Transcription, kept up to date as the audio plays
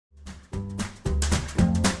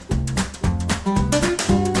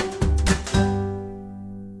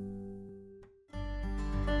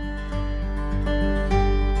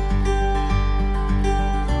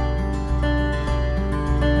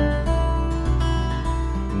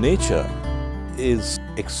Nature is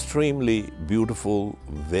extremely beautiful,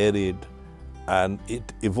 varied, and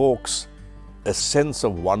it evokes a sense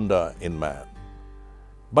of wonder in man.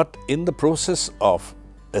 But in the process of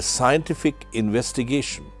a scientific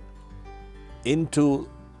investigation into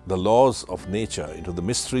the laws of nature, into the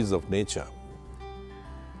mysteries of nature,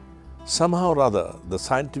 somehow or other the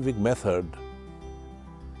scientific method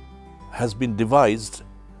has been devised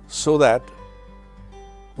so that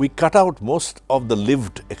we cut out most of the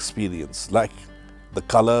lived experience, like the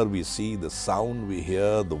color we see, the sound we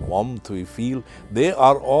hear, the warmth we feel. They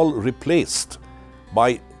are all replaced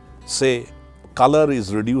by, say, color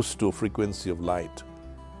is reduced to a frequency of light.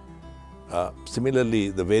 Similarly,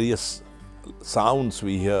 the various sounds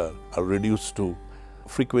we hear are reduced to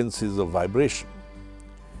frequencies of vibration.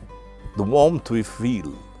 The warmth we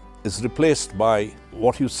feel is replaced by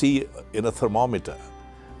what you see in a thermometer,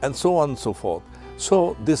 and so on and so forth.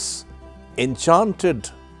 So this enchanted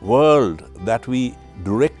world that we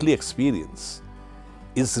directly experience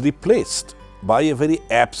is replaced by a very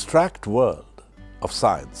abstract world of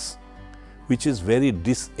science, which is very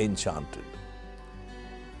disenchanted.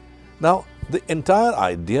 Now, the entire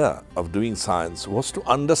idea of doing science was to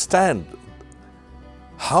understand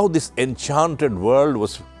how this enchanted world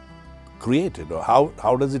was created, or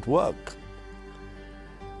how does it work.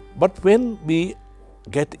 But when we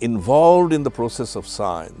get involved in the process of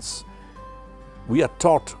science, we are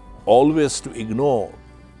taught always to ignore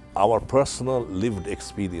our personal lived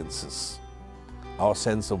experiences, our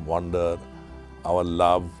sense of wonder, our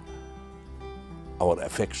love, our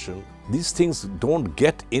affection. These things don't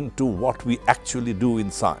get into what we actually do in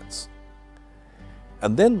science.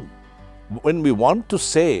 And then when we want to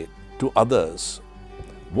say to others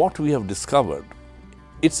what we have discovered,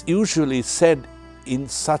 it's usually said in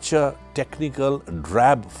such a technical,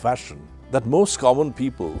 drab fashion that most common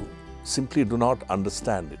people simply do not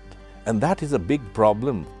understand it. And that is a big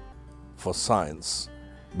problem for science,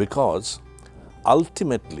 because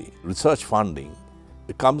ultimately research funding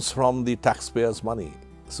comes from the taxpayers' money.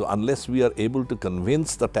 So unless we are able to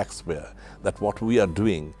convince the taxpayer that what we are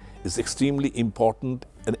doing is extremely important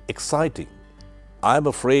and exciting, I am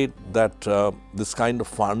afraid that this kind of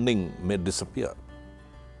funding may disappear.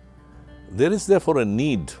 There is therefore a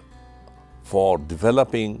need for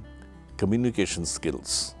developing communication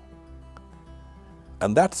skills.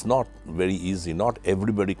 And that's not very easy. Not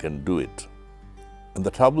everybody can do it. And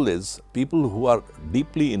the trouble is, people who are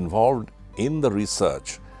deeply involved in the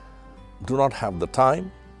research do not have the time,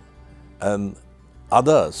 and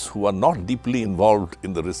others who are not deeply involved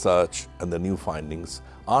in the research and the new findings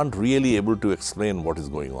aren't really able to explain what is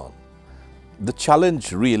going on. The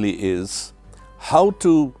challenge really is how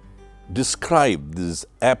to describe this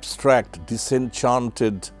abstract,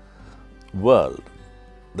 disenchanted world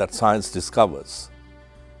that science discovers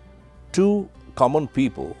to common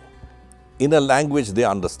people in a language they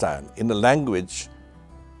understand, in a language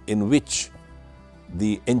in which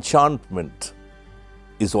the enchantment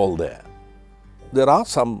is all there. There are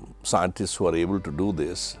some scientists who are able to do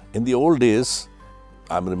this. In the old days,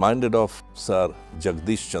 I'm reminded of Sir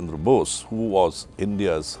Jagdish Chandra Bose, who was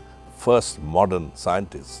India's first modern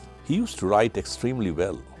scientist. He used to write extremely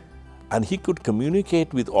well, and he could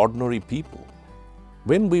communicate with ordinary people.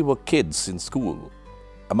 When we were kids in school,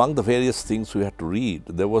 among the various things we had to read,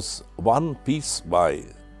 there was one piece by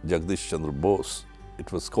Jagdish Chandra Bose.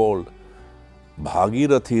 It was called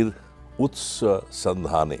Bhagirathir Utsa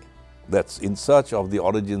Sandhane. That's in search of the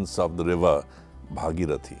origins of the river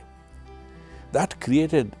Bhagirathi. That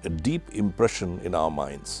created a deep impression in our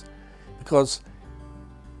minds, because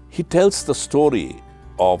he tells the story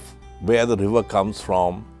of where the river comes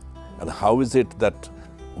from and how is it that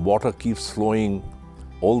water keeps flowing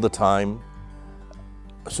all the time.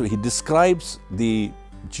 So he describes the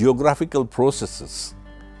geographical processes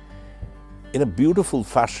in a beautiful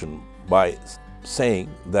fashion by saying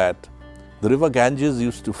that the river Ganges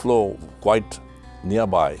used to flow quite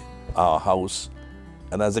nearby our house,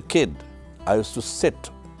 and as a kid I used to sit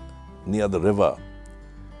near the river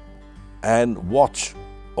and watch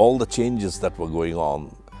all the changes that were going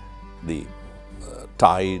on, the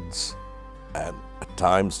tides, and at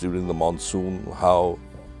times during the monsoon how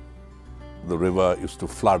the river used to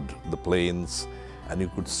flood the plains and you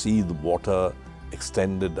could see the water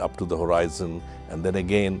extended up to the horizon, and then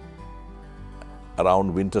again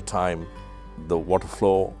around winter time the water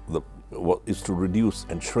flow is to reduce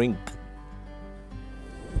and shrink.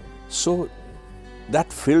 So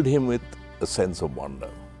that filled him with a sense of wonder.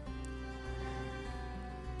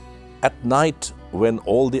 At night, when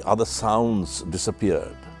all the other sounds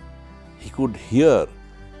disappeared, he could hear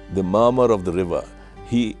the murmur of the river.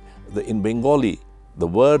 In Bengali, the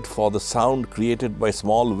word for the sound created by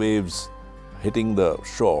small waves hitting the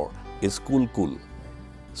shore is kul-kul.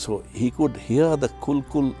 So he could hear the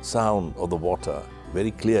kul-kul sound of the water very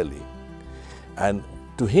clearly. And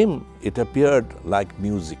to him, it appeared like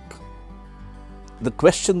music. The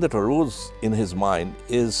question that arose in his mind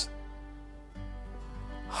is,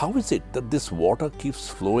 how is it that this water keeps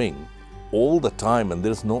flowing all the time and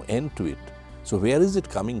there is no end to it? So where is it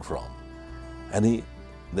coming from? And he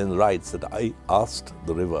then writes that I asked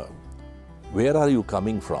the river, where are you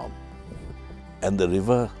coming from? And the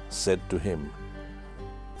river said to him,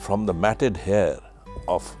 from the matted hair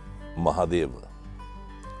of Mahadeva.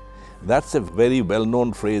 That's a very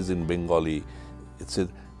well-known phrase in Bengali. It says,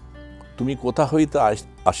 Tumi kotha hoite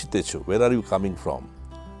ashitecho, where are you coming from?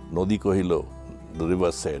 Nodi kohilo, the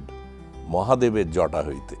river said, Mahadeve jota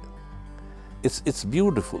hoite. It's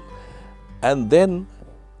beautiful. And then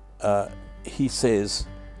he says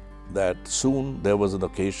that soon there was an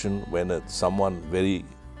occasion when someone very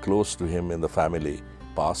close to him in the family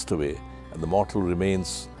passed away, and the mortal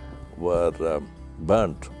remains were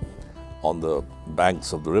burnt on the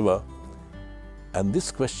banks of the river. And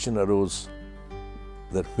this question arose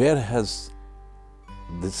that where has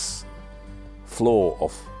this flow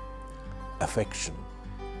of affection,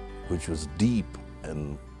 which was deep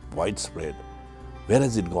and widespread, where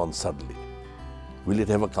has it gone suddenly? Will it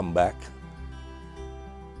ever come back?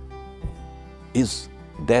 Is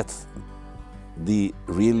death the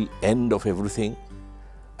real end of everything?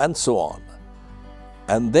 And so on.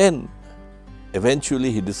 And then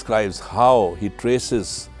eventually he describes how he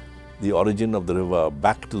traces the origin of the river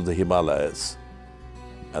back to the Himalayas,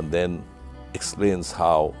 and then explains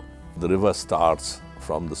how the river starts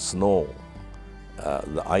from the snow,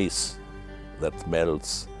 the ice that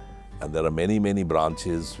melts, and there are many, many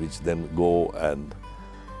branches which then go and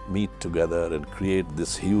meet together and create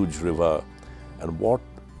this huge river, and what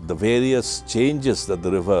the various changes that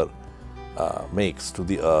the river makes to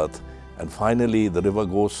the earth. And finally the river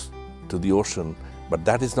goes to the ocean, but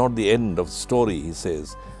that is not the end of the story, he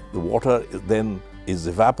says. The water then is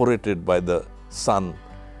evaporated by the sun,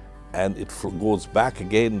 and it goes back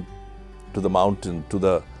again to the mountain, to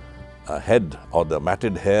the head or the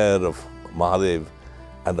matted hair of Mahadev,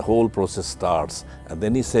 and the whole process starts. And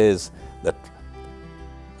then he says that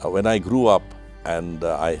when I grew up and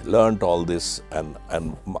I learnt all this and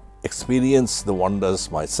experienced the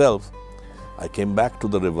wonders myself, I came back to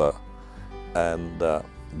the river, and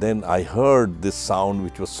then I heard this sound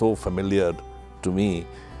which was so familiar to me,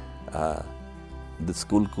 this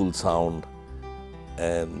kul-kul sound,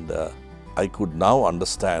 and I could now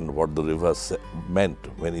understand what the river meant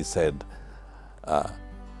when he said,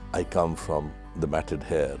 I come from the matted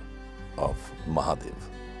hair of Mahadev.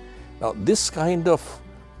 Now this kind of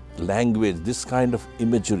language, this kind of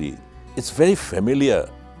imagery, it's very familiar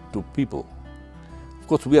to people. Of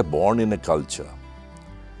course, we are born in a culture,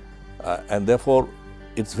 and therefore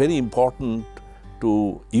it's very important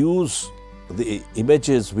to use the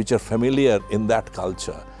images which are familiar in that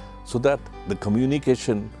culture so that the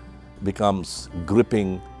communication becomes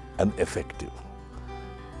gripping and effective.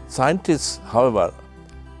 Scientists, however,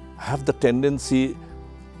 have the tendency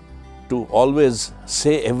to always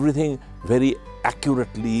say everything very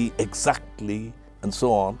accurately, exactly, and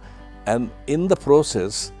so on, and in the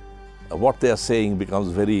process what they are saying becomes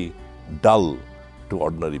very dull to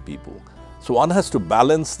ordinary people. So one has to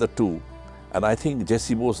balance the two, and I think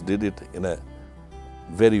Jessie Bose did it in a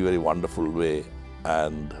very, very wonderful way,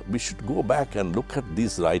 and we should go back and look at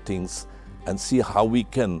these writings and see how we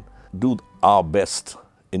can do our best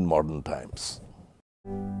in modern times.